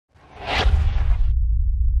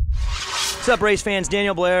What's up, race fans?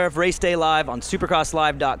 Daniel Blair of Race Day Live on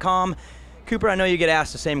supercrosslive.com. Cooper, I know you get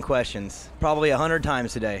asked the same questions probably 100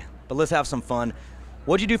 times today, but let's have some fun.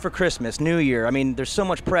 What'd you do for Christmas, New Year? I mean, there's so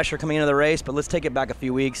much pressure coming into the race, but let's take it back a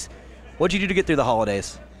few weeks. What'd you do to get through the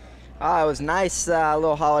holidays? It was nice,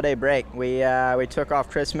 little holiday break. We took off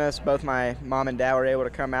Christmas. Both my mom and dad were able to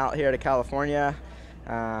come out here to California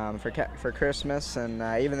for Christmas and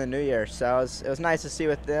even the New Year. So it was nice to see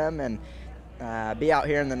with them and be out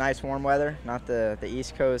here in the nice warm weather, not the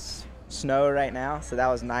East Coast snow right now. So that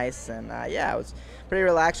was nice, and yeah, it was pretty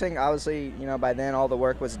relaxing. Obviously, you know, by then all the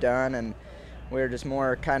work was done and we were just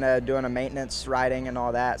more kind of doing a maintenance riding and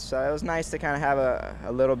all that. So it was nice to kind of have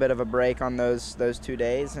a little bit of a break on those 2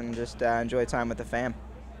 days and just enjoy time with the fam.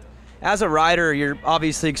 As a rider, you're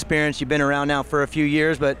obviously experienced. You've been around now for a few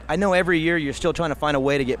years, but I know every year you're still trying to find a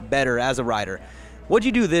way to get better as a rider. What'd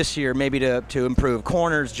you do this year maybe to improve?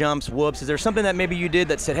 Corners, jumps, whoops? Is there something that maybe you did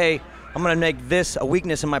that said, hey, I'm going to make this a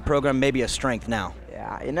weakness in my program, maybe a strength now?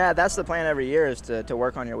 Yeah, you know, that's the plan every year, is to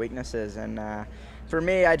work on your weaknesses. And for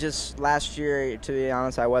me, last year, to be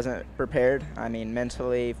honest, I wasn't prepared. I mean,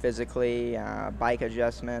 mentally, physically, bike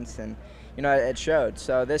adjustments, and, you know, it showed.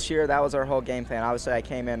 So this year, that was our whole game plan. Obviously, I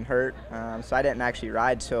came in hurt, so I didn't actually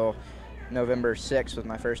ride till November 6th was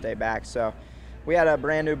my first day back. So we had a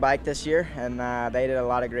brand new bike this year, and they did a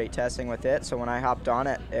lot of great testing with it. So when I hopped on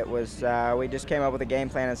it, it was we just came up with a game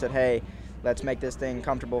plan and said, hey, let's make this thing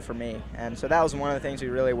comfortable for me. And so that was one of the things we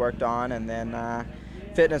really worked on. And then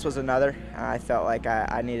fitness was another. I felt like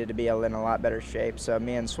I needed to be in a lot better shape. So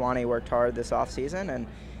me and Swanee worked hard this off season, and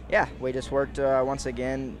yeah, we just worked once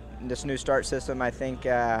again. This new start system, I think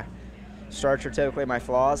starts are typically my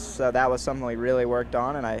flaws, so that was something we really worked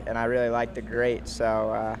on, and I really liked the great.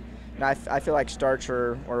 So I feel like starts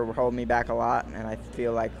were holding me back a lot, and I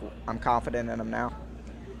feel like I'm confident in them now.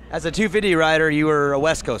 As a 250 rider, you were a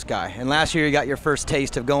West Coast guy, and last year you got your first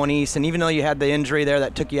taste of going east, and even though you had the injury there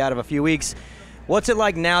that took you out of a few weeks, what's it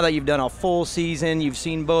like now that you've done a full season, you've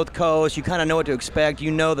seen both coasts, you kind of know what to expect, you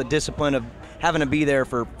know the discipline of having to be there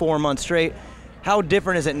for 4 months straight? How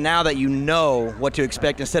different is it now that you know what to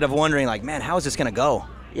expect instead of wondering, like, man, how is this going to go?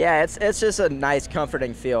 Yeah, it's just a nice,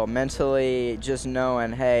 comforting feel. Mentally, just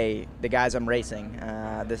knowing, hey, the guys I'm racing,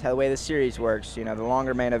 the way the series works, you know, the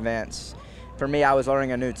longer main events. For me, I was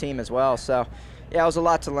learning a new team as well. So, yeah, it was a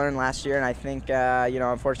lot to learn last year, and I think, you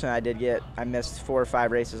know, unfortunately I missed 4 or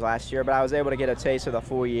 5 races last year, but I was able to get a taste of the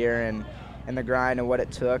full year and the grind and what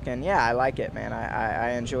it took. And, yeah, I like it, man.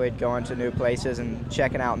 I enjoyed going to new places and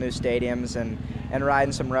checking out new stadiums and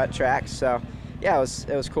riding some rut tracks. So, yeah,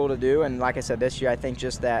 it was cool to do, and like I said, this year I think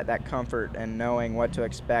just that comfort and knowing what to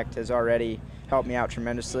expect has already helped me out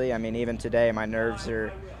tremendously. I mean, even today my nerves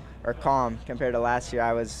are calm compared to last year.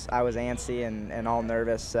 I was antsy and all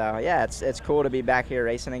nervous. So yeah, it's cool to be back here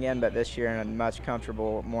racing again, but this year in a much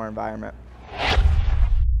comfortable, more environment.